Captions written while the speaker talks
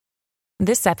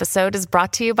This episode is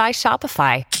brought to you by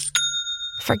Shopify.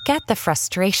 Forget the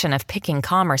frustration of picking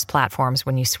commerce platforms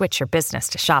when you switch your business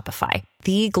to Shopify,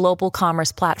 the global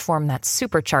commerce platform that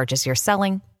supercharges your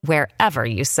selling wherever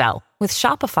you sell. With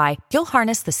Shopify, you'll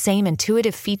harness the same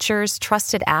intuitive features,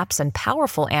 trusted apps, and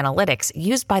powerful analytics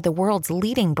used by the world's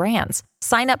leading brands.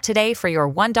 Sign up today for your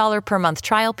 $1 per month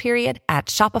trial period at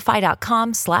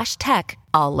shopify.com/tech,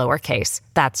 all lowercase.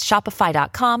 That's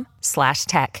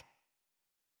shopify.com/tech.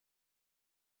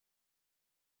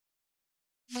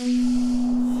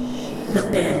 The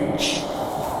Bench.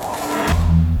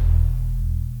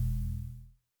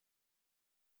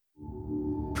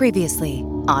 Previously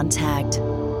on Tagged. 50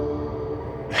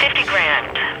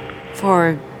 grand.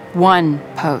 For one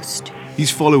post.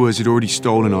 These followers had already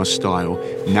stolen our style.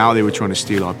 Now they were trying to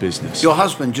steal our business. Your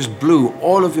husband just blew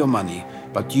all of your money,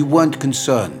 but you weren't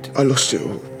concerned. I lost it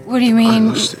all. What do you mean?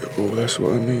 I lost it all, that's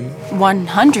what I mean.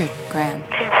 100 grand.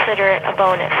 Consider it a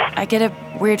bonus. I get a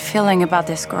weird feeling about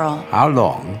this girl. How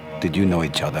long did you know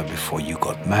each other before you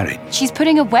got married? She's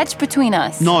putting a wedge between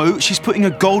us. No, she's putting a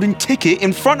golden ticket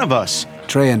in front of us.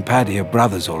 Trey and Paddy are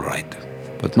brothers, all right,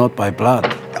 but not by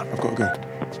blood. I've got to go.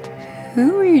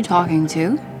 Who are you talking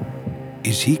to?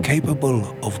 Is he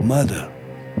capable of murder?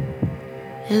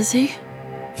 Is he?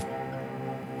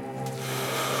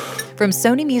 From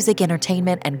Sony Music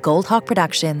Entertainment and Goldhawk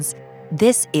Productions,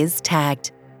 this is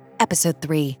Tagged, Episode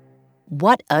 3,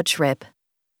 What a Trip.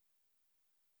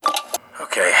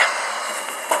 Okay,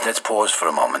 let's pause for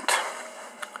a moment.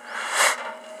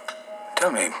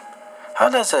 Tell me, how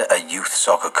does a youth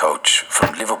soccer coach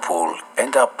from Liverpool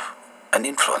end up an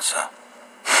influencer?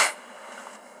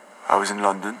 I was in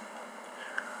London.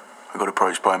 I got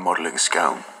approached by a modelling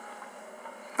scout.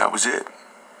 That was it.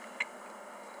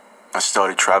 I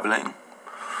started travelling.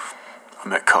 I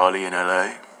met Carly in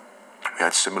LA. We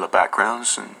had similar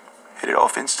backgrounds and hit it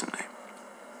off instantly.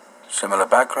 Similar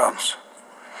backgrounds?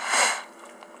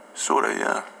 Sorta,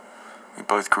 yeah. We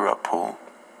both grew up poor.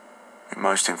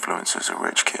 Most influencers are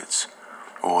rich kids.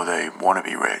 Or they want to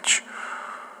be rich.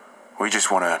 We just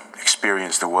want to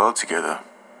experience the world together.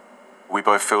 We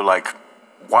both feel like,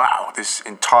 wow, this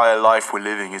entire life we're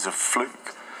living is a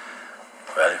fluke.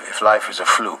 Well, if life is a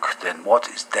fluke, then what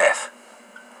is death?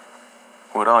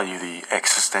 What are you, the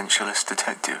existentialist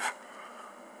detective?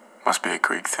 Must be a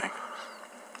Greek thing.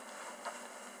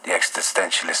 The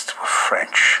existentialists were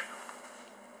French.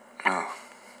 Oh.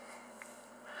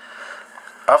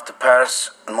 After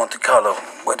Paris and Monte Carlo,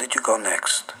 where did you go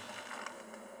next?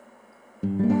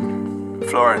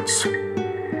 Florence.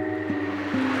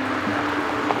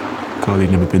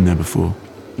 Carly'd never been there before.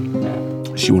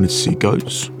 She wanted to see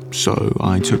goats, so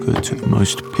I took her to the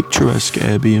most picturesque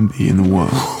Airbnb in the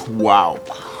world. Wow.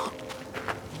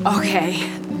 Okay,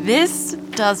 this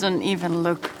doesn't even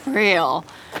look real.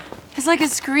 It's like a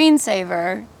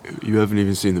screensaver. You haven't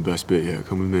even seen the best bit yet.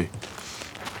 Come with me.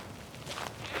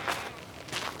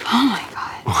 Oh my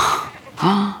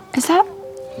god. Is that...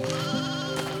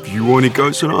 You wanted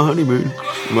goats on our honeymoon.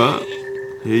 Well,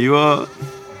 here you are.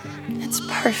 It's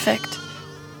perfect.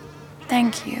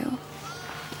 Thank you.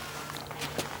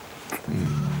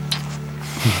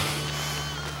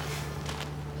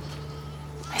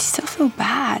 I still feel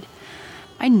bad.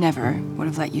 I never would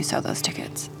have let you sell those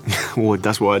tickets. Well,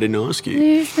 that's why I didn't ask you.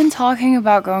 You've been talking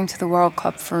about going to the World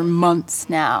Cup for months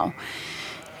now.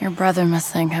 Your brother must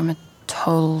think I'm a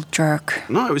total jerk.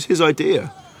 No, it was his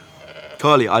idea.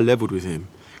 Carly, I leveled with him.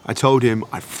 I told him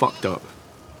I fucked up.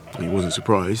 He wasn't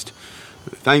surprised.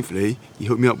 But thankfully, he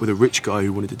hooked me up with a rich guy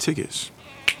who wanted the tickets.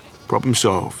 Problem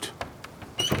solved.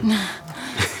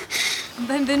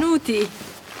 Benvenuti.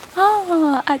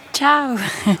 Oh, ciao.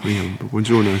 Yeah,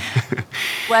 buongiorno.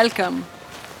 Welcome.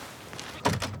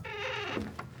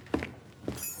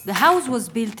 The house was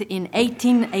built in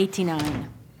 1889.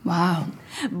 Wow.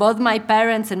 Both my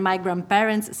parents and my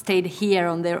grandparents stayed here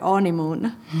on their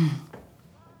honeymoon.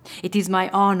 It is my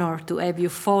honor to have you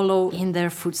follow in their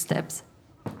footsteps.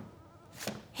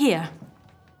 Here,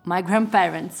 my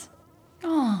grandparents.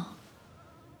 Oh,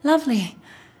 lovely.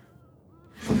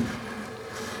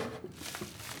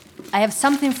 I have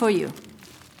something for you.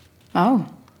 Oh,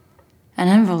 an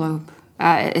envelope.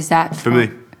 Is that For me.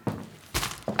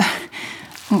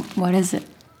 What is it?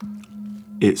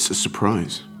 It's a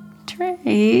surprise.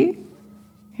 Trey,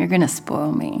 you're gonna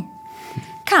spoil me.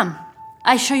 Come,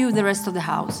 I show you the rest of the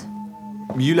house.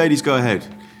 You ladies go ahead.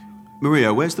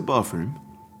 Maria, where's the bathroom?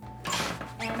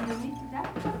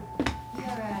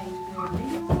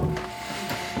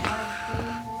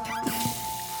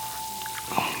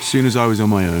 As soon as I was on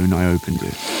my own, I opened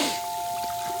it.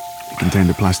 It contained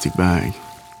a plastic bag.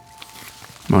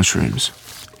 Mushrooms.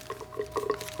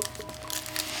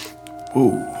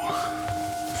 Ooh.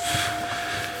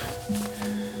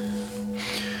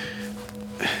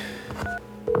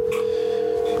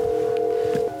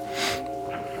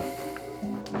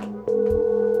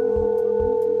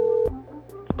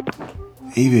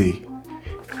 Evie.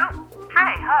 Oh,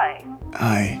 hi.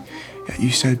 Hi.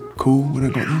 You said cool when I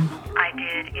got them? I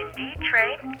did indeed,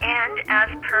 Trey. And as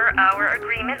per our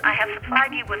agreement, I have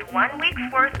supplied you with 1 week's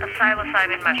worth of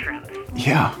psilocybin mushrooms.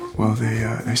 Yeah. Well,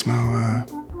 they smell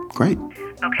great.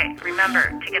 Okay, remember,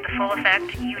 to get the full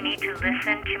effect, you need to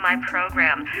listen to my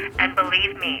program. And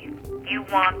believe me, you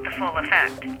want the full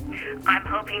effect. I'm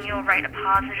hoping you'll write a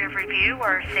positive review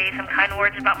or say some kind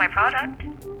words about my product.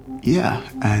 Yeah,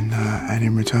 and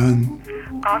in return,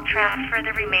 I'll transfer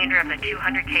the remainder of the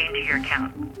 $200K into your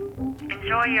account.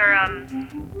 Enjoy your,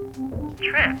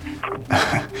 trip.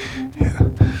 yeah,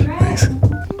 thanks.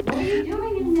 What are you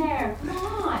doing in there? Come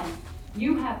on.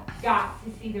 You have got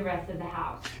to see the rest of the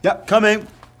house. Yep, coming.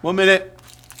 1 minute.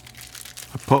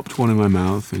 I popped one in my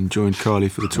mouth and joined Carly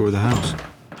for the tour of the house.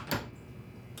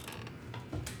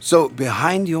 So,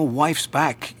 behind your wife's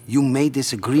back, you made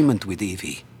this agreement with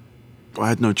Evie. I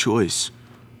had no choice.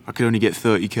 I could only get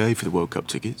 30K for the World Cup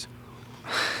tickets.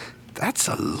 That's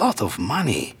a lot of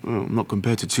money. Well, not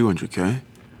compared to 200K.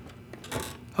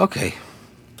 Okay.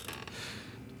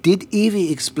 Did Evie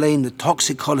explain the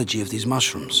toxicology of these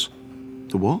mushrooms?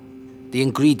 The what? The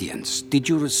ingredients. Did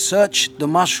you research the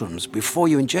mushrooms before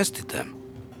you ingested them?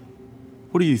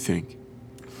 What do you think?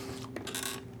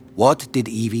 What did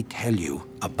Evie tell you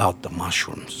about the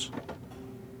mushrooms?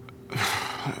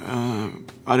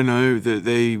 I don't know, that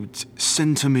they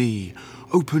center me,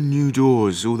 open new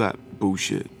doors, all that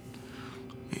bullshit.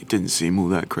 It didn't seem all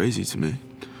that crazy to me.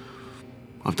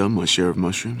 I've done my share of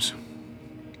mushrooms.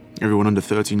 Everyone under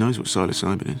 30 knows what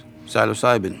psilocybin is.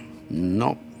 Psilocybin?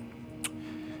 No.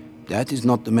 That is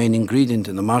not the main ingredient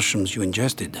in the mushrooms you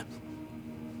ingested.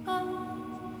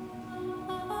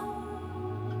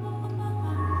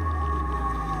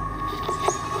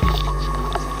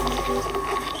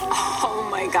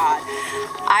 God.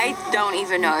 I don't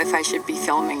even know if I should be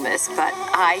filming this, but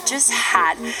I just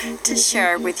had to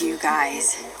share it with you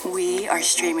guys. We are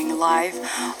streaming live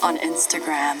on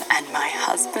Instagram, and my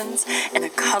husband's in a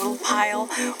cuddle pile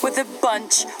with a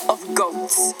bunch of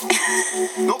goats.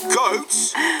 Not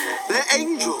goats! They're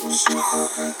angels!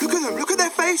 Look at them, look at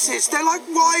their faces! They're like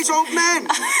wise old men!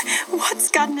 What's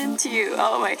gotten into you?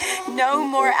 Oh my, no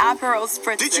more Aperol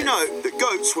spritzes. Did you know that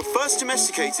goats were first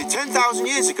domesticated 10,000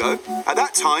 years ago? At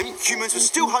that time, humans were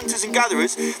still hunters and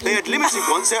gatherers. They had limited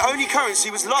ones, their only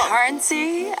currency was love.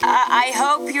 Currency? I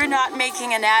hope you're not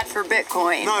making an ad for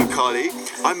Bitcoin. No, Carly,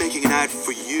 I'm making an ad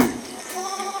for you.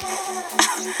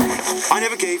 I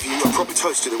never gave you a proper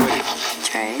toast to the wedding.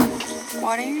 Trey,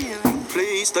 what are you doing?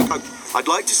 Please, look, I'd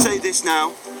like to say this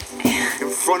now, in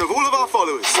front of all of our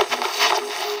followers.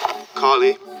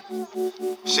 Carly,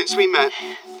 since we met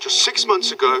just 6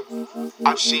 months ago,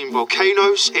 I've seen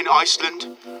volcanoes in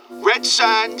Iceland, red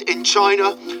sand in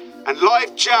China, and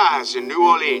live jazz in New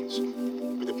Orleans.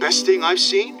 But the best thing I've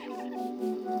seen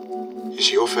is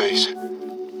your face.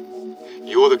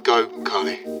 You're the goat,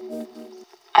 Carly.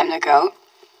 I'm the goat?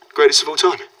 Greatest of all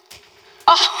time.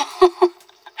 Oh.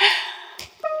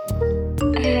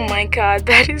 Oh my God,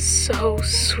 that is so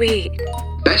sweet.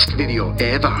 Best video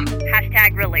ever.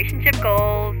 Hashtag relationship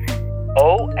goals.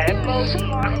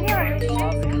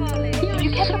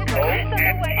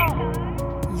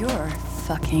 You're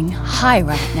fucking high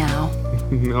right now.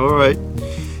 All right.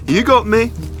 You got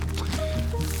me.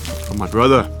 Oh, my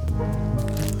brother.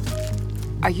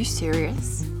 Are you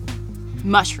serious?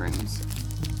 Mushrooms.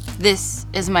 This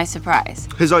is my surprise.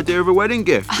 His idea of a wedding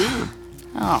gift, yeah.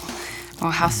 Oh,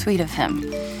 well, how sweet of him.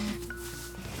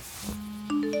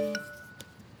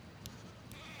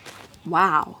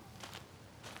 Wow.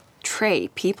 Trey,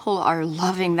 people are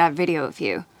loving that video of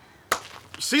you.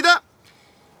 See that?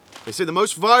 They say the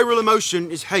most viral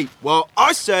emotion is hate. Well,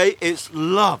 I say it's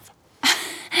love.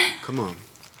 Come on.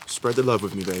 Spread the love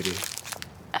with me, baby.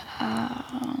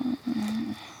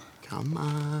 Come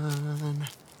on.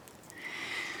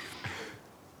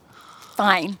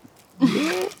 Fine.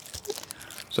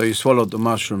 So you swallowed the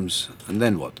mushrooms, and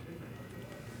then what?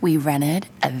 We rented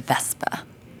a Vespa.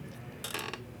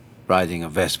 Riding a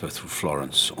Vespa through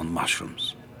Florence on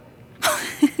mushrooms.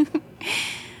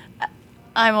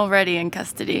 I'm already in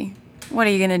custody. What are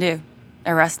you gonna do?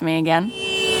 Arrest me again?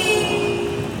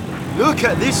 Look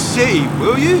at this city,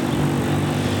 will you?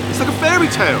 It's like a fairy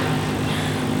tale.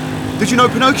 Did you know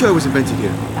Pinocchio was invented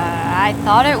here? I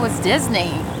thought it was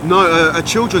Disney. No, a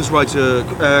children's writer,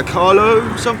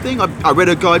 Carlo something. I read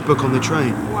a guidebook on the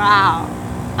train. Wow.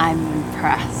 I'm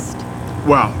impressed.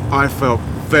 Wow, I felt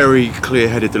very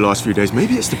clear-headed the last few days.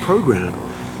 Maybe it's the program.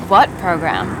 What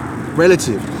program?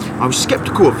 Relative. I was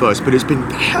skeptical at first, but it's been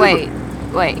hell of a-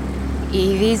 Wait.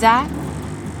 Evie's at?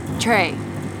 Trey,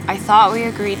 I thought we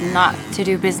agreed not to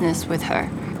do business with her.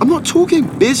 I'm not talking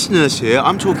business here.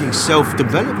 I'm talking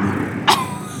self-development.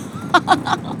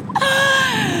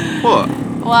 What?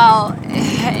 Well,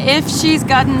 if she's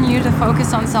gotten you to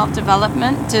focus on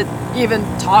self-development, to even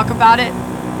talk about it,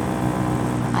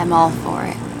 I'm all for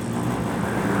it.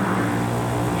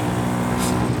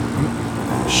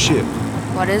 Shit.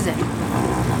 What is it?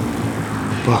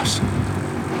 Bus.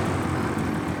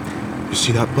 You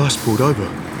see that bus pulled over?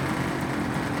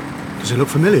 Does it look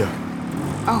familiar?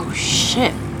 Oh,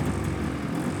 shit.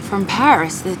 From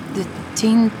Paris, the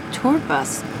teen tour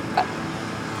bus.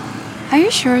 Are you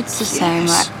sure it's the same?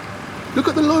 Look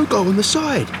at the logo on the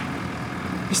side.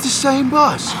 It's the same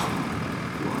bus.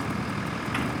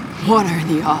 What are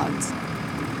the odds?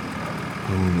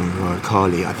 Oh my God,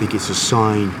 Carly, I think it's a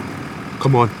sign.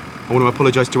 Come on, I want to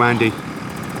apologise to Andy.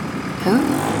 Who?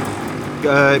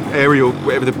 Ariel,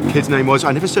 whatever the kid's name was.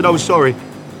 I never said I was sorry.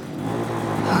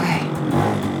 Okay.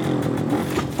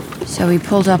 So we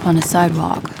pulled up on a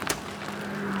sidewalk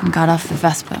and got off the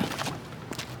Vespa.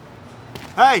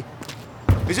 Hey,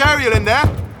 is Ariel in there?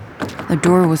 The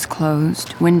door was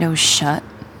closed, windows shut,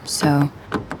 so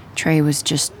Trey was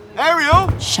just Ariel?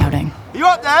 shouting. You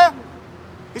up there?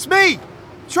 It's me,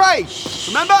 Trey.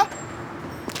 Remember?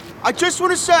 I just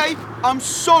want to say I'm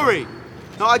sorry.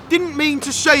 No, I didn't mean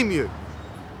to shame you.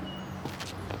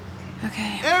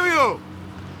 Okay. Ariel,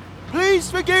 please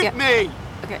forgive me.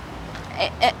 Okay.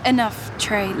 Enough,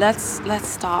 Trey. Let's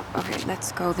stop. Okay,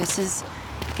 let's go. This is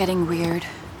getting weird.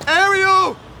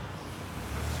 Ariel!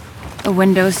 The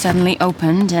window suddenly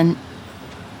opened and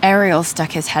Ariel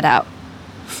stuck his head out.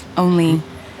 Only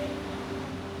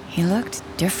he looked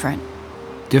different.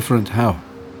 Different how?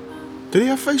 Did he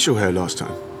have facial hair last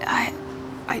time?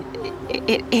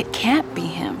 It can't be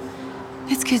him.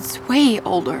 This kid's way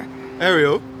older.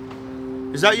 Ariel,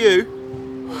 is that you?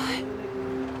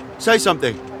 What? Say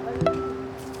something.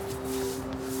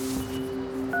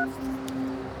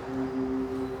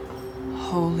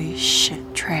 Holy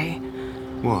shit, Trey.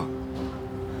 What?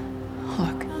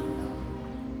 Look.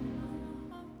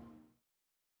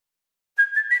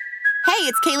 Hey,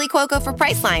 it's Kaylee Cuoco for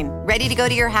Priceline. Ready to go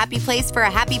to your happy place for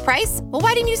a happy price? Well,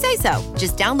 why didn't you say so?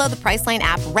 Just download the Priceline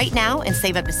app right now and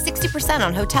save up to 60%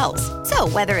 on hotels. So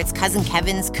whether it's Cousin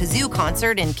Kevin's Kazoo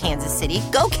Concert in Kansas City,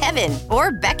 go Kevin,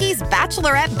 or Becky's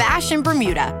Bachelorette Bash in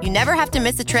Bermuda, you never have to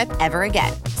miss a trip ever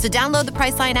again. So download the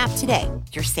Priceline app today.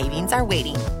 Your savings are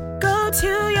waiting. Go to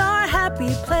your happy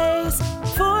place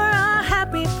for a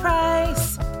happy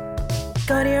price.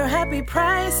 Go to your happy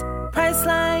price,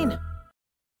 Priceline.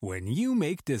 When you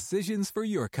make decisions for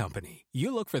your company,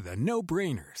 you look for the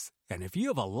no-brainers. And if you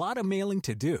have a lot of mailing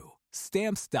to do,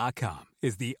 Stamps.com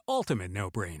is the ultimate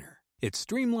no-brainer. It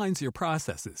streamlines your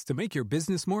processes to make your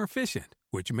business more efficient,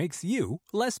 which makes you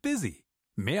less busy.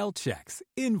 Mail checks,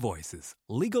 invoices,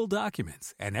 legal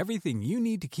documents, and everything you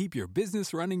need to keep your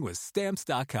business running with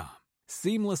Stamps.com.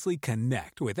 Seamlessly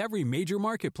connect with every major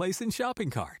marketplace and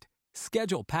shopping cart.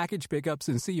 Schedule package pickups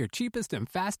and see your cheapest and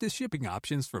fastest shipping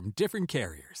options from different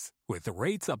carriers. With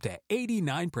rates up to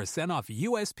 89% off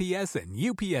USPS and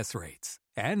UPS rates.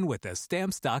 And with the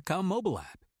Stamps.com mobile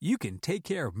app, you can take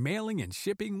care of mailing and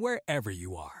shipping wherever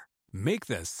you are. Make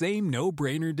the same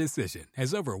no-brainer decision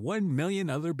as over 1 million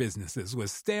other businesses with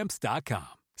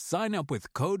Stamps.com. Sign up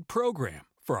with code PROGRAM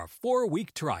for a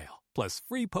 4-week trial, plus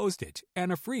free postage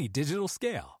and a free digital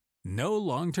scale. No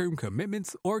long-term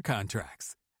commitments or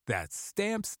contracts. That's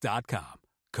Stamps.com.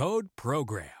 Code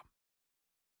PROGRAM.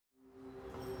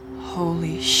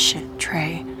 Holy shit,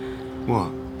 Trey.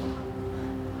 What?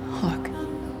 Look.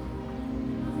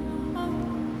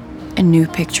 A new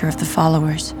picture of the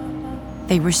followers.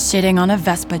 They were sitting on a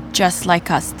Vespa just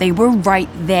like us. They were right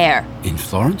there. In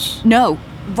Florence? No,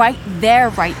 right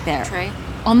there. Trey?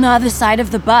 On the other side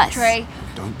of the bus. Trey?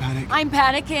 Don't panic. I'm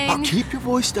panicking. Oh, keep your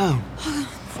voice down.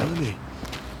 Follow me.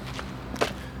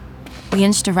 We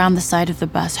inched around the side of the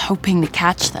bus, hoping to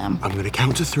catch them. I'm going to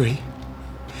count to 3,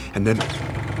 and then...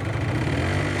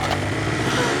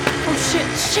 Oh, shit.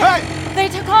 Hey! They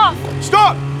took off.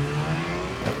 Stop!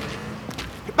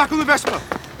 Get back on the Vespa.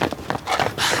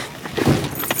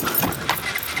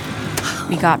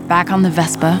 We got back on the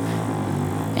Vespa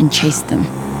and chased them.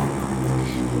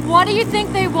 What do you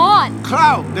think they want?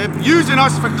 Clout! They're using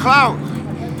us for clout!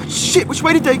 Shit, which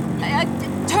way did they...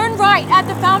 Turn right at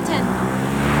the fountain.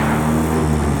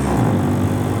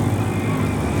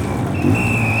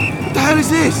 What the hell is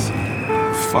this?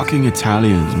 Fucking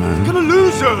Italians, man. We're gonna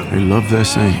lose her! They love their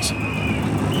saints.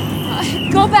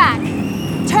 Go back!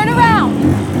 Turn around!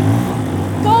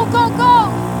 Go, go, go!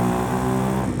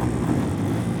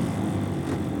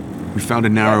 We found a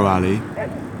narrow alley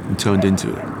and turned into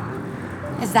it.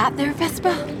 Is that their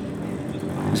Vespa?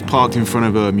 It was parked in front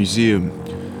of a museum.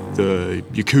 The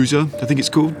Yakuza, I think it's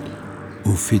called.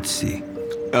 Uffizi.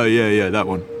 Oh, yeah, that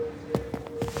one.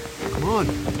 Come on.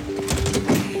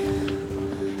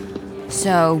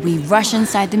 So we rush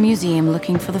inside the museum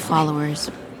looking for the followers.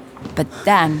 But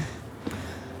then,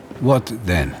 What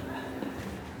then?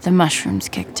 the mushrooms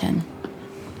kicked in.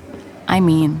 I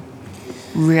mean,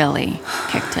 really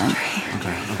kicked in.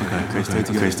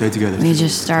 Okay, stay together. We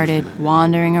just started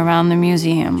wandering around the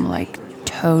museum like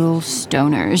total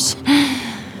stoners.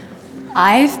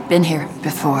 I've been here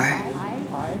before.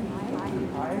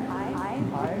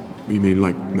 You mean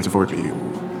like metaphorically?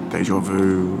 Deja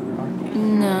vu?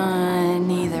 No,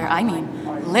 neither. I mean,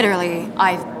 literally,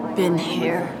 I've been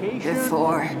here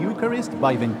before. Eucharist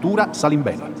by Ventura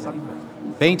Salimbeni.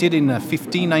 Painted in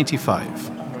 1595.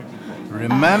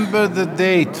 Remember the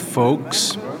date,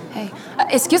 folks. Hey,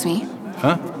 excuse me.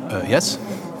 Huh? Yes?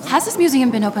 Has this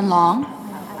museum been open long?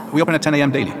 We open at 10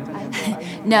 a.m. daily.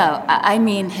 No, I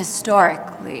mean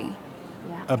historically.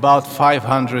 About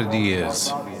 500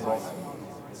 years.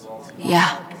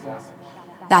 Yeah,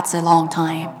 that's a long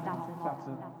time.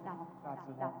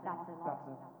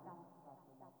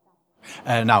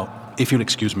 Now, if you'll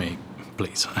excuse me,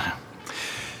 please.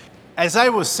 As I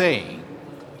was saying,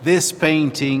 this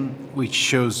painting, which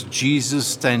shows Jesus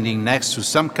standing next to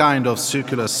some kind of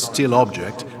circular still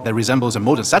object that resembles a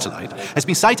modern satellite, has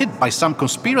been cited by some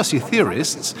conspiracy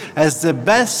theorists as the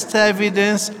best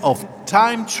evidence of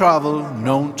time travel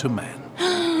known to man.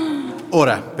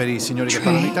 Ora, per i signori che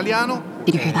parlano italiano...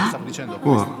 Did you hear that?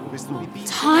 What?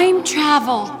 Time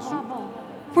travel.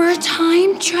 We're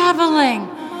time traveling.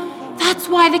 That's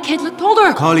why the kid looked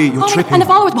older. Carly, you're tripping. And the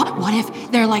followers, what if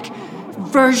they're like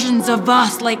versions of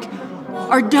us, like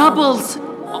our doubles,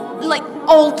 like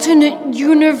alternate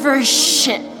universe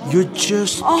shit? You're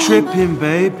just tripping,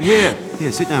 babe. Here,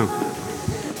 sit down.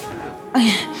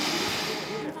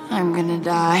 I'm gonna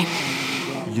die.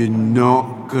 You're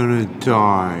not gonna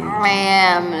die. I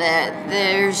am.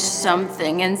 There's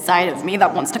something inside of me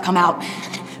that wants to come out.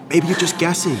 Baby, you're just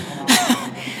gassing.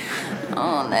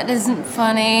 Oh, that isn't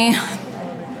funny.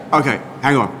 Okay,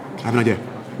 hang on. I have an idea.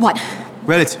 What?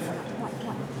 Relative.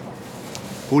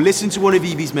 We'll listen to one of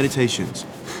Evie's meditations.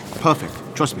 Perfect.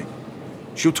 Trust me.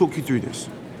 She'll talk you through this.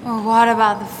 Well, what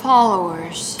about the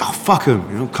followers? Oh, fuck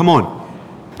them. Come on.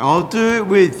 I'll do it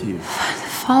with you. The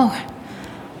follower?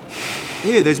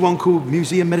 Here, there's one called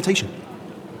Museum Meditation.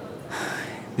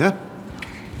 Yeah?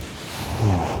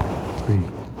 4, 3.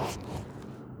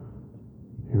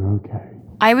 You're okay.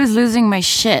 I was losing my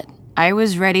shit. I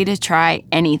was ready to try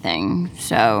anything,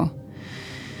 so...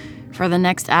 For the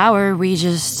next hour, we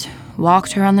just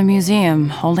walked around the museum,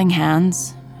 holding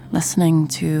hands, listening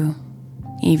to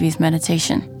Evie's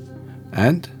meditation.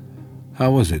 And? How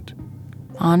was it?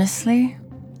 Honestly,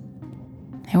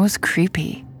 it was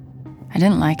creepy. I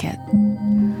didn't like it.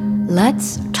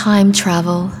 Let's time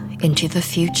travel into the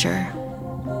future.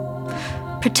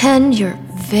 Pretend you're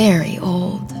very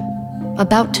old,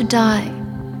 about to die,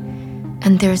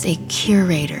 and there's a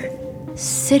curator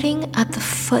sitting at the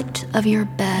foot of your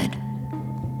bed.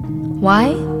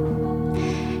 Why?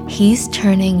 He's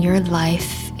turning your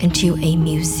life into a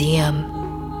museum.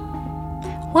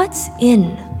 What's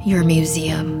in your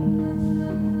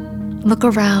museum? Look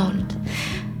around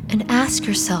and ask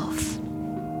yourself,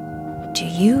 do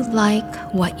you like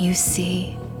what you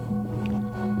see?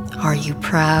 Are you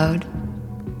proud?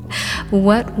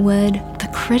 What would the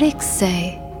critics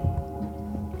say?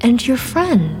 And your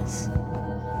friends?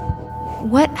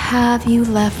 What have you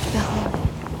left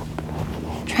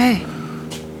behind? Trey,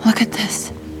 look at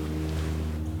this.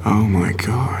 Oh my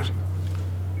god.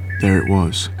 There it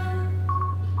was.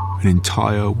 An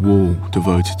entire wall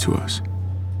devoted to us.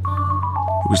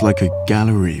 It was like a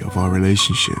gallery of our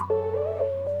relationship.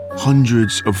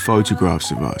 Hundreds of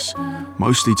photographs of us,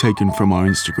 mostly taken from our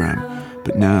Instagram,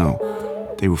 but now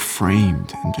they were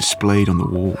framed and displayed on the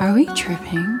wall. Are we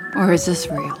tripping, or is this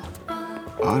real?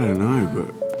 I don't know,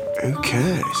 but who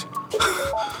cares?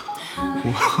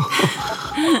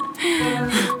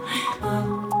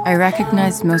 I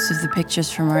recognized most of the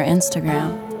pictures from our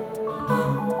Instagram.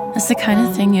 It's the kind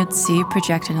of thing you'd see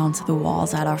projected onto the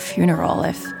walls at our funeral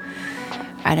if,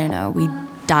 I don't know, we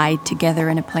died together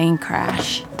in a plane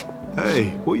crash.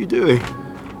 Hey, what are you doing?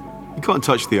 You can't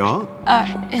touch the art.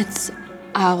 It's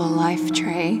our life,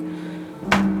 Trey.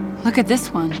 Look at this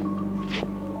one.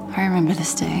 I remember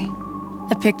this day.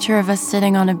 A picture of us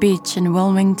sitting on a beach in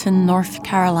Wilmington, North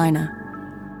Carolina.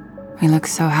 We looked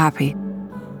so happy.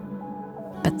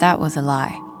 But that was a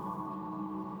lie.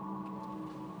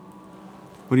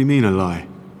 What do you mean, a lie?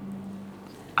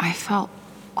 I felt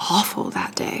awful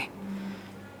that day.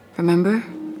 Remember?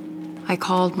 I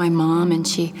called my mom and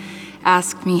she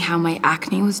asked me how my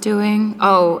acne was doing.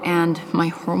 Oh, and my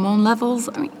hormone levels.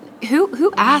 I mean,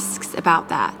 who asks about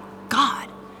that? God,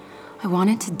 I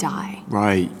wanted to die.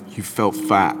 Right, you felt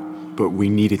fat, but we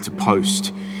needed to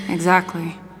post.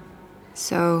 Exactly.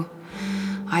 So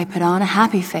I put on a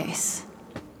happy face.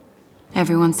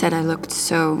 Everyone said I looked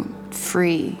so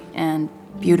free and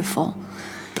beautiful.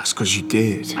 That's because you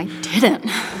did. I didn't.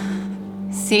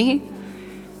 See?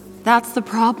 That's the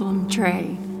problem,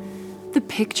 Trey. The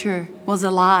picture was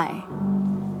a lie.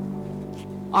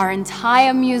 Our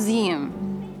entire museum,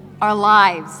 our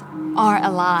lives are a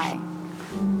lie.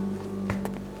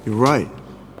 You're right.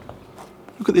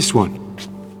 Look at this one.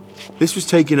 This was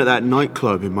taken at that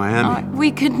nightclub in Miami.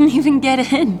 We couldn't even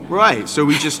get in. Right, so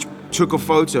we just took a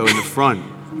photo in the front.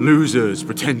 Losers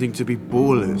pretending to be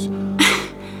ballers.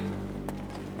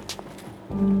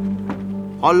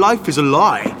 Our life is a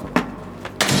lie.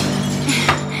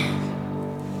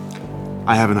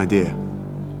 I have an idea.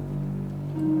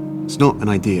 It's not an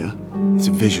idea, it's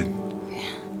a vision.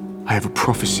 I have a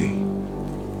prophecy.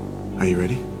 Are you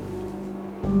ready?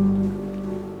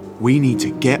 We need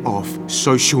to get off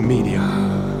social media.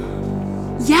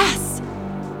 Yes!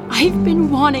 I've been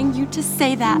wanting you to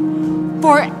say that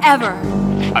forever.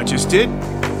 I just did.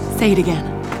 Say it again.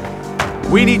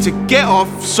 We need to get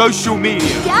off social media.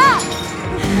 Yeah!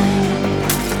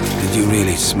 Did you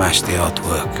really smash the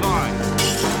artwork?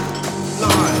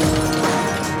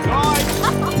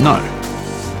 No,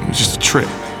 it was just a trip.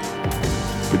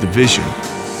 But the vision,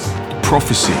 the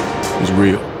prophecy was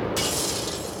real.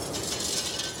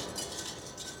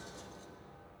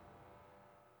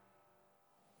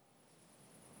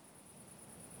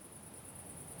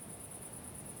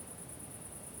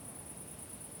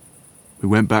 We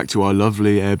went back to our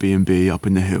lovely Airbnb up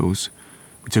in the hills.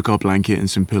 We took our blanket and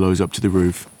some pillows up to the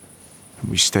roof,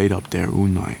 and we stayed up there all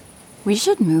night. We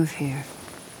should move here.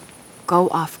 Go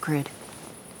off-grid.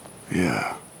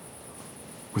 Yeah.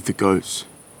 With the goats.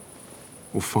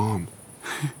 Or farm.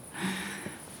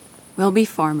 We'll be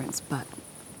farmers, but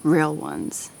real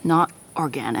ones, not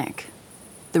organic.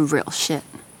 The real shit.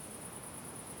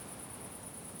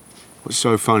 What's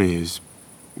so funny is,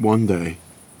 one day,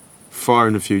 far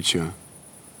in the future,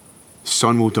 the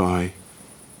sun will die,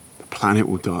 the planet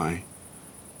will die,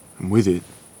 and with it,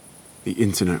 the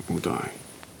internet will die.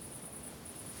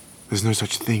 There's no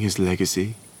such thing as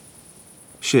legacy.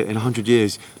 Shit, in 100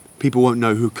 years, people won't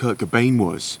know who Kurt Cobain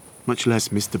was, much less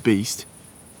Mr. Beast.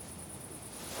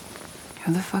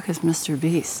 Who the fuck is Mr.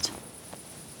 Beast?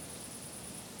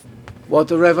 What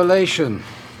a revelation.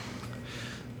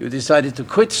 You decided to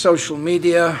quit social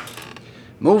media,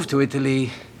 move to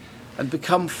Italy, and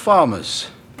become farmers.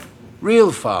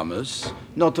 Real farmers,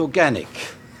 not organic.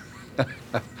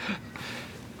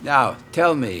 Now,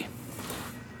 tell me,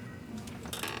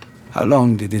 how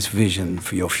long did this vision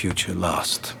for your future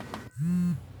last?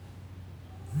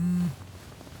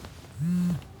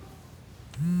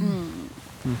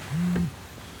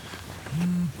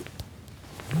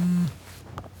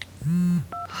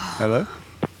 Hello?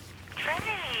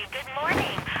 Trinity, good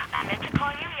morning. I meant to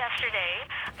call you yesterday.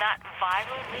 That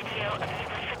viral video of you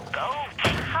with the goat.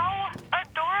 How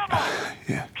adorable.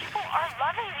 Yeah. People are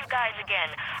loving you guys again.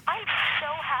 I'm so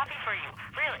happy for you,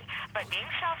 really. But being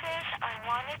selfish, I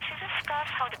wanted to discuss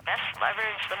how to best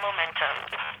leverage the momentum.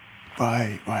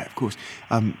 Right, of course.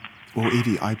 Well,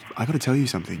 Evie, I gotta tell you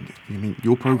something. I mean,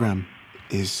 your program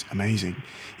is amazing.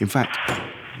 In fact,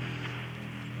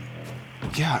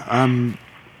 yeah,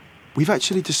 we've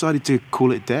actually decided to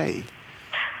call it a day.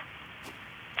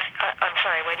 I'm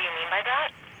sorry, what do you mean by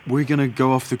that? We're gonna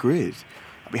go off the grid.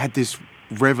 We had this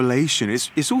revelation.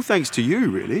 It's all thanks to you,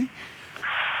 really.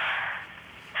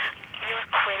 You're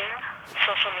quitting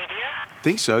social media?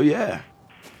 Think so, yeah.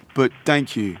 But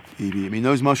thank you, Evie. I mean,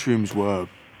 those mushrooms were,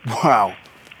 wow,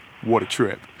 what a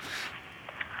trip.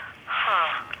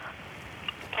 Huh.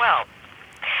 Well,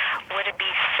 would it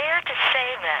be fair to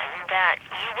say then that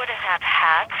you wouldn't have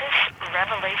had this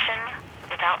revelation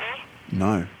without me?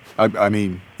 No. I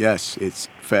mean, yes, it's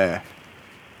fair.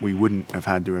 We wouldn't have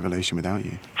had the revelation without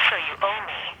you. So you owe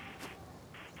me.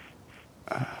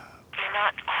 You're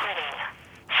not quitting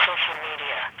social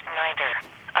media, neither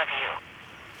of you.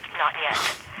 Not yet.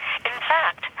 In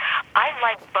fact, I'd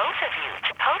like both of you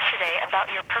to post today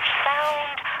about your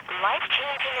profound,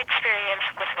 life-changing experience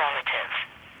with relatives.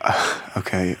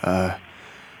 Okay,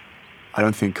 I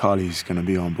don't think Carly's going to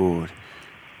be on board.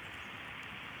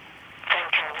 Then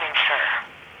convince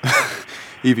her.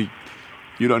 Evie,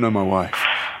 you don't know my wife.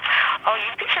 Oh,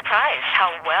 you'd be surprised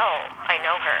how well I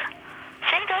know her.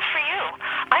 Same goes for you.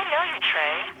 I know you,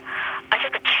 Trey. I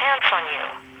took a chance on you.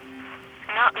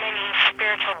 Not many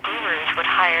spiritual gurus would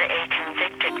hire a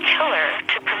convicted killer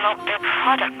to promote their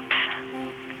product.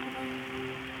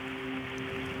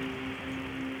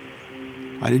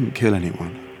 I didn't kill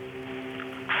anyone.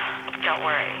 Don't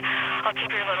worry. I'll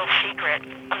keep your little secret.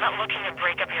 I'm not looking to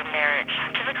break up your marriage.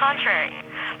 To the contrary.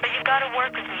 But you've got to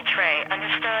work with me, Trey.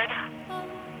 Understood?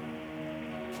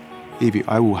 Evie,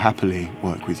 I will happily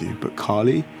work with you, but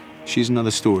Carly, she's another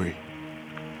story.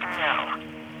 No.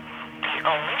 The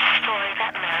only story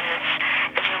that matters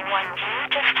is the one you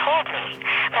just told me,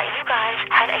 that you guys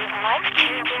had a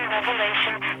life-changing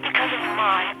revelation because of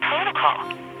my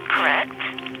protocol. Correct?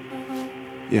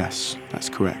 Yes, that's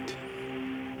correct.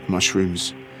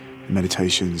 Mushrooms,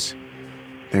 meditations,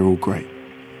 they're all great.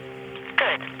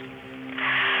 Good.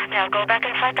 Now go back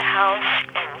inside the house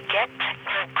and get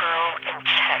your girl in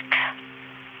check.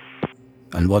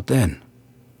 And what then?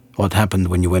 What happened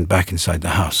when you went back inside the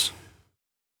house?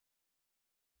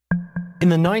 In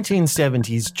the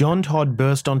 1970s, John Todd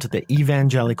burst onto the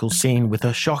evangelical scene with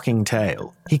a shocking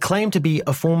tale. He claimed to be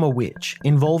a former witch,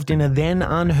 involved in a then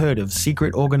unheard-of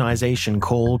secret organization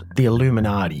called the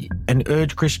Illuminati, and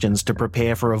urged Christians to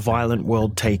prepare for a violent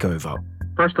world takeover.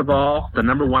 First of all, the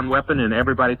number one weapon in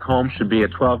everybody's home should be a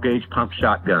 12-gauge pump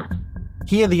shotgun.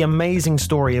 Hear the amazing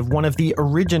story of one of the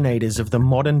originators of the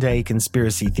modern-day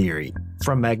conspiracy theory.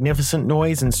 From Magnificent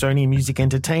Noise and Sony Music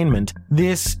Entertainment,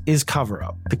 this is Cover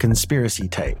Up, the conspiracy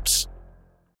tapes.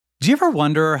 Do you ever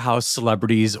wonder how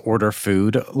celebrities order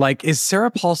food? Like, is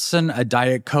Sarah Paulson a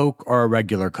Diet Coke or a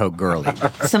regular Coke girlie?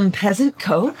 Some peasant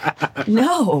Coke?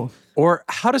 No. Or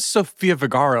how does Sofia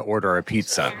Vergara order a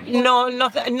pizza? No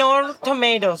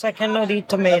tomatoes. I cannot eat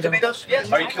tomatoes.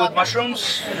 Yes. Are you cool with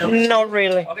mushrooms? Not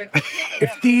really.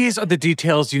 If these are the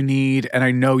details you need, and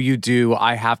I know you do,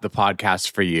 I have the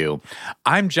podcast for you.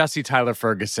 I'm Jesse Tyler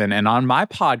Ferguson, and on my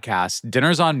podcast,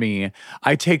 Dinners on Me,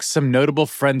 I take some notable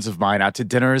friends of mine out to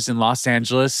dinners in Los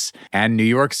Angeles and New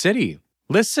York City.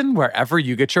 Listen wherever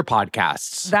you get your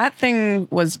podcasts. That thing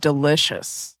was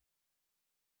delicious.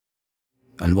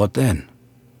 And what then?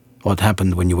 What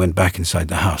happened when you went back inside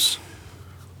the house?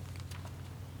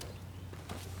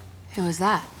 Who was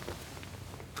that?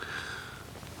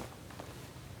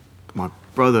 My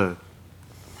brother.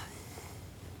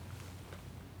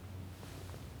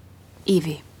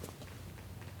 Evie.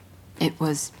 It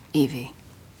was Evie.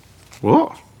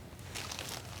 What?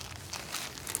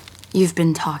 You've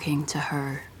been talking to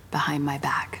her behind my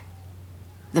back.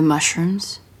 The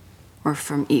mushrooms were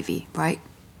from Evie, right?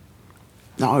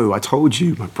 No, I told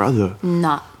you, my brother.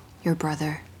 Not your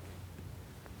brother.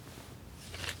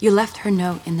 You left her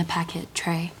note in the packet,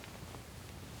 Trey.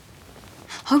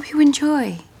 Hope you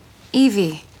enjoy.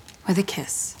 Evie, with a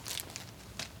kiss.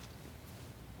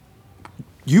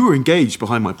 You were engaged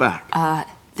behind my back.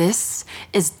 This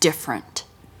is different.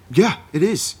 Yeah, it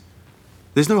is.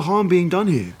 There's no harm being done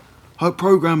here. Her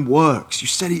program works. You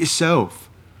said it yourself.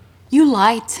 You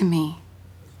lied to me.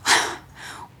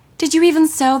 Did you even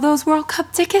sell those World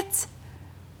Cup tickets?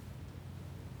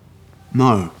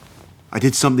 No, I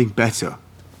did something better.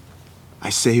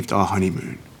 I saved our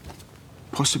honeymoon.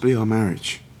 Possibly our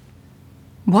marriage.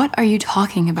 What are you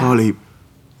talking about? Carly,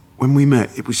 when we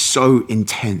met, it was so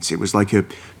intense. It was like a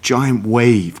giant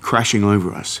wave crashing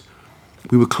over us.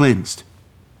 We were cleansed.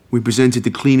 We presented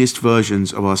the cleanest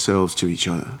versions of ourselves to each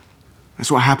other.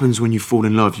 That's what happens when you fall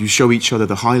in love. You show each other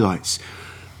the highlights.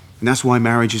 And that's why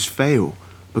marriages fail,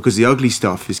 because the ugly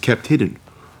stuff is kept hidden.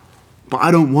 But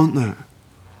I don't want that.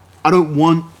 I don't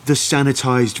want the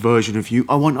sanitized version of you.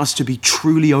 I want us to be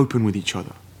truly open with each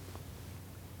other.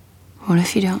 What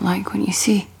if you don't like what you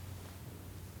see?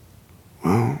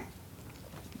 Well,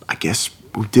 I guess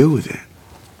we'll deal with it.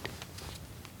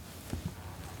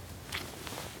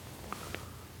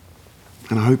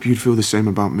 And I hope you'd feel the same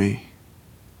about me.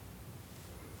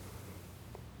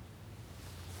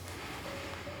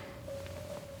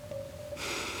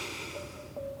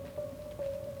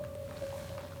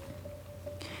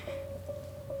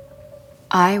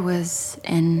 I was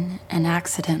in an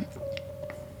accident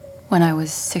when I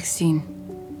was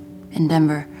 16 in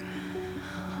Denver.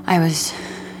 I was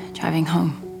driving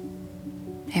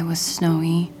home. It was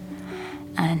snowy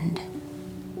and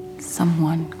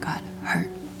someone got hurt.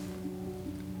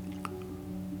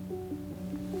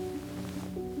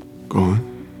 Go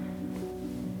on.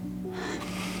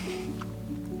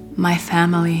 My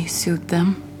family sued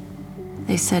them.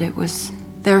 They said it was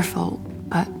their fault,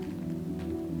 but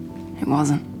It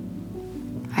wasn't.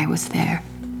 I was there.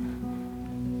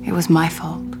 It was my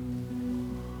fault.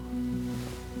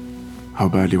 How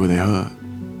badly were they hurt?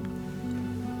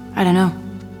 I don't know.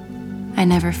 I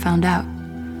never found out.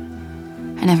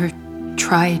 I never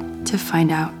tried to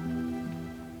find out.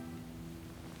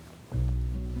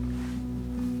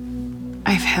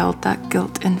 I've held that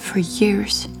guilt in for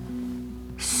years.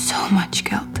 So much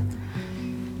guilt.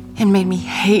 It made me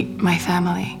hate my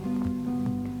family.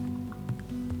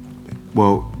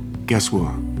 Well, guess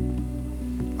what?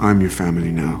 I'm your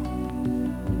family now.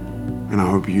 And I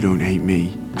hope you don't hate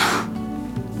me.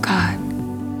 God,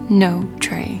 no,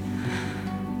 Trey.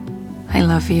 I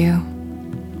love you.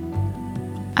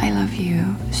 I love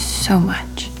you so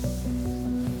much.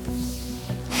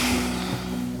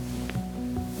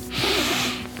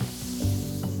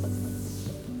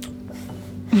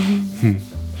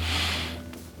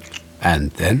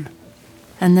 And then?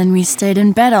 And then we stayed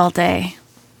in bed all day,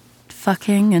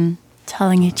 fucking and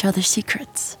telling each other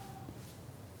secrets.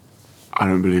 I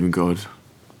don't believe in God.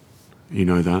 You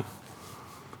know that.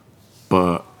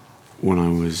 But when I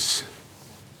was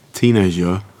a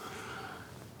teenager,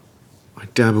 I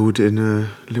dabbled in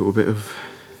a little bit of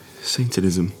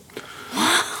Satanism.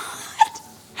 What?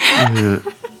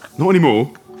 Not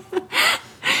anymore.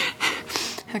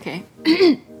 Okay.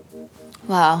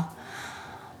 Well,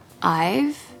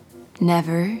 I've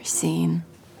never seen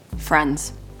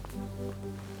Friends.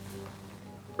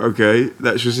 Okay,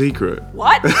 that's your secret.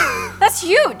 What? That's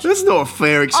huge. That's not a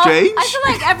fair exchange. I feel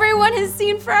like everyone has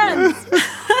seen Friends.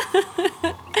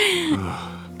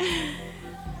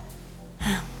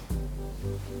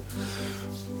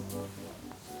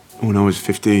 When I was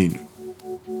 15,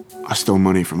 I stole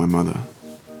money from my mother.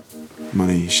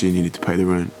 Money she needed to pay the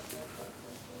rent.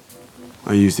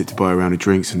 I used it to buy a round of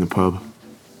drinks in the pub.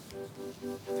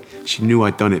 She knew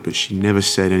I'd done it, but she never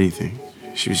said anything.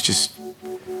 She was just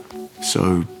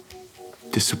so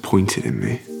disappointed in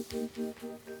me.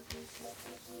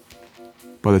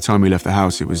 By the time we left the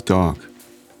house, it was dark.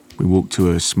 We walked to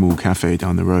a small cafe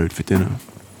down the road for dinner.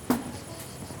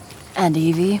 And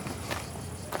Evie?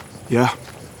 Yeah,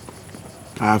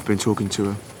 I have been talking to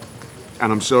her,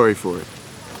 and I'm sorry for it.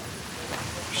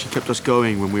 She kept us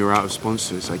going when we were out of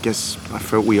sponsors. I guess I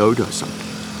felt we owed her something.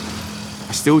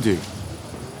 I still do.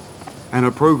 And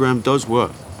her program does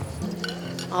work.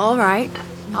 All right,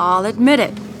 I'll admit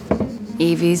it.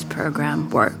 Evie's program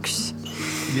works.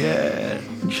 Yeah,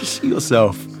 just see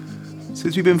yourself.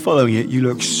 Since we've been following it, you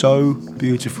look so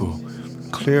beautiful.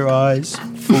 Clear eyes,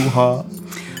 full heart.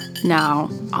 Now,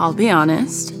 I'll be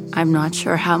honest, I'm not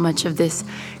sure how much of this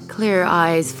clear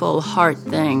eyes, full heart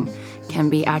thing can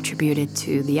be attributed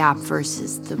to the app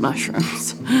versus the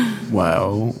mushrooms.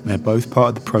 Well, they're both part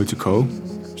of the protocol.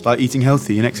 It's like eating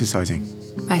healthy and exercising.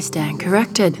 I stand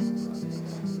corrected.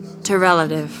 To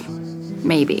relative,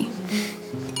 maybe.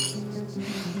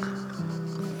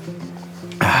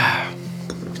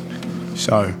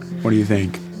 So, what do you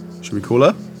think? Should we call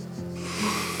her?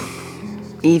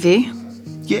 Evie?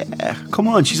 Yeah, come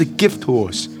on, she's a gift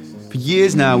horse. For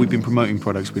years now, we've been promoting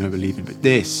products we don't believe in, but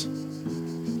this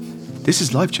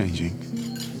is life-changing.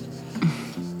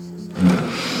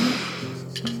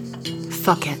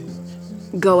 Fuck it.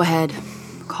 Go ahead.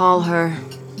 Call her.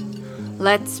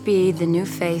 Let's be the new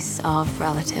face of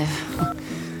relative.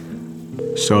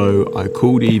 So I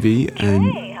called Evie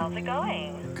and Hey, how's it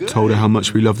going? told her how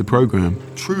much we love the program.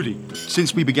 Truly,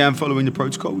 since we began following the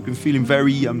protocol, we've been feeling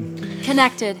very,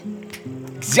 Connected.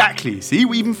 Exactly. See,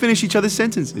 we even finish each other's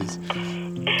sentences.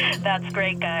 That's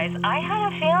great, guys. I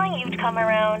had a feeling you'd come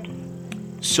around.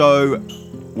 So,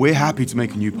 we're happy to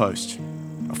make a new post.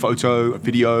 A photo, a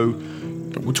video.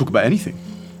 We'll talk about anything.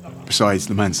 Besides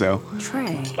the Mansell.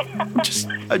 Trey.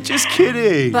 I'm just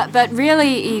kidding. But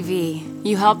really, Evie,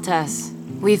 you helped us.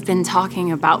 We've been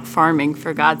talking about farming,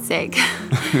 for God's sake.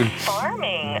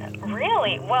 Farming?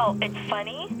 Really? Well, it's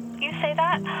funny you say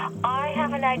that. I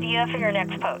have an idea for your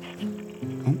next post.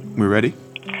 We're ready?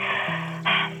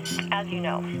 As you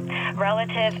know,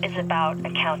 relative is about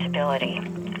accountability.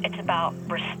 It's about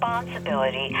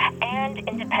responsibility and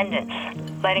independence,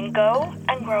 letting go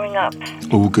and growing up.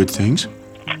 All good things.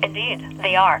 Indeed,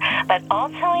 they are. But I'll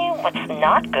tell you what's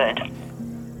not good.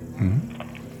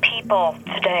 People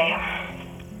today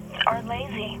are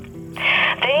lazy.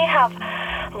 They have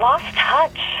lost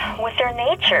touch with their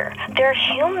nature, their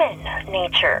human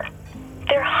nature,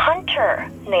 their hunter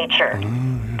nature.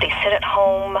 They sit at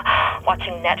home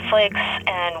watching Netflix,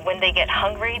 and when they get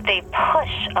hungry, they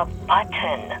push a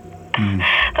button.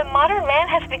 The modern man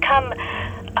has become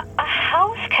a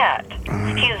house cat.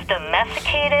 He's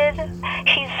domesticated.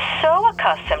 He's so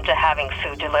accustomed to having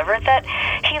food delivered that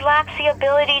he lacks the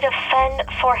ability to fend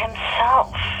for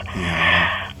himself.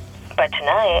 But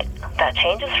tonight, that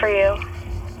changes for you.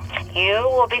 You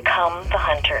will become the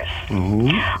hunters.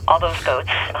 All those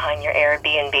goats behind your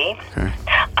Airbnb. Okay.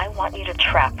 I want you to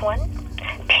trap one,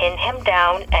 pin him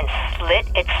down, and slit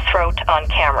its throat on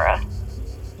camera.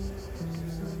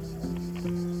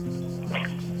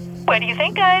 What do you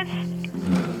think, guys?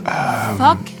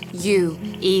 Fuck you,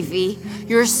 Evie.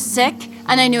 You're sick,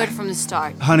 and I knew it from the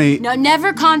start. Honey. No,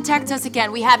 never contact us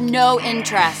again. We have no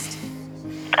interest.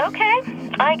 Okay,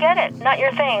 I get it. Not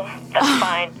your thing. That's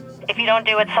fine. If you don't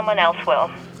do it, someone else will.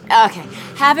 Okay,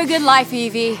 have a good life,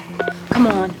 Evie. Come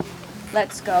on,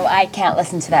 let's go. I can't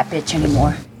listen to that bitch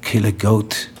anymore. Kill a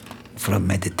goat for a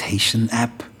meditation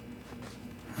app?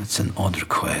 That's an odd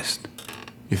request.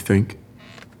 You think?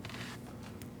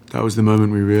 That was the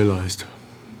moment we realized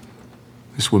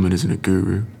this woman isn't a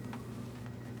guru.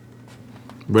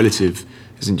 Relative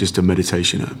isn't just a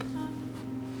meditation app.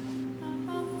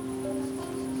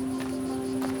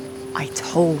 I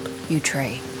told you,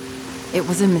 Trey. It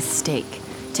was a mistake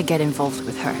to get involved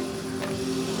with her.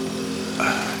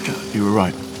 You were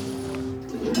right.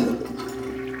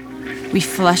 We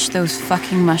flushed those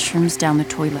fucking mushrooms down the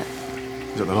toilet.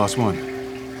 Is that the last one?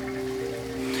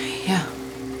 Yeah.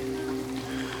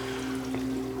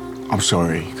 I'm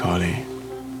sorry, Carly.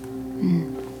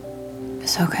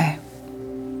 It's okay.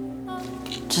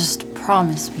 Just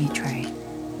promise me, Trey.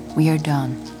 We are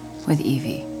done with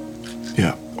Evie.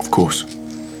 Yeah, of course.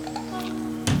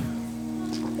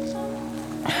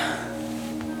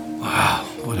 Wow,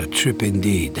 what a trip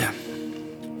indeed.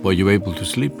 Were you able to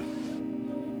sleep?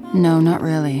 No, not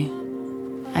really.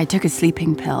 I took a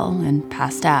sleeping pill and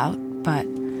passed out, but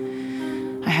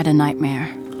I had a nightmare.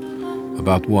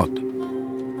 About what?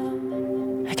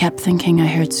 I kept thinking I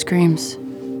heard screams.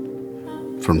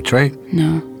 From Trey?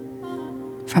 No,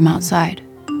 from outside.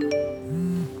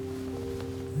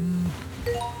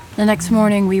 The next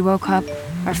morning, we woke up.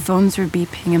 Our phones were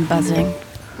beeping and buzzing.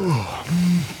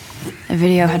 A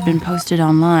video had been posted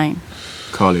online.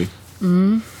 Carly.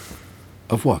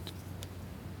 Of what?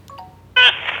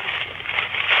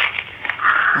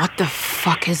 What the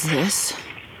fuck is this?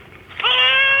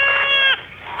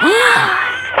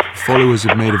 Followers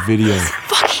have made a video.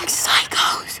 Fucking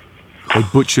psychos! They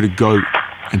butchered a goat,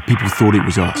 and people thought it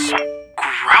was us.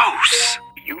 Gross!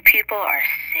 You people are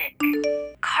sick.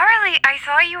 Carly, I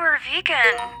thought you were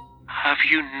vegan. Have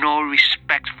you no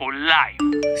respect for life?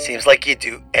 Seems like you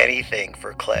do anything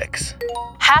for clicks.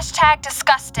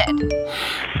 #disgusted.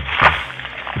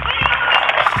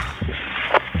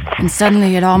 And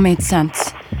suddenly it all made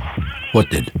sense. What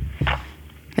did?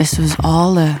 This was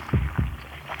all a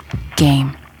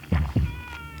game.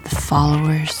 The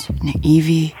followers and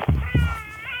Evie,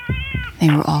 they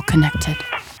were all connected.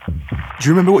 Do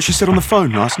you remember what she said on the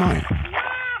phone last night?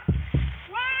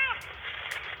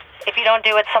 If you don't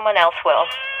do it, someone else will.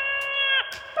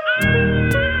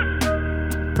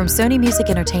 From Sony Music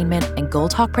Entertainment and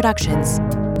Goldhawk Productions,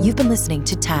 you've been listening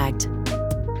to Tagged.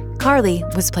 Carly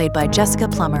was played by Jessica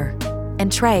Plummer,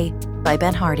 and Trey by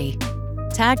Ben Hardy.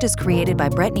 Tagged is created by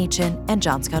Brett Neichin and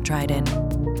John Scott Dryden,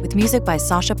 with music by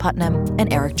Sasha Putnam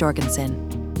and Eric Jorgensen.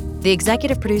 The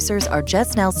executive producers are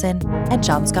Jess Nelson and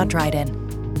John Scott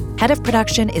Dryden. Head of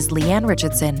production is Leanne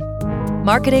Richardson.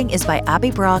 Marketing is by Abby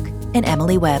Brock and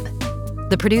Emily Webb.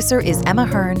 The producer is Emma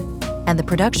Hearn, and the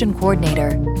production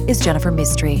coordinator is Jennifer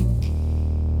Mistry.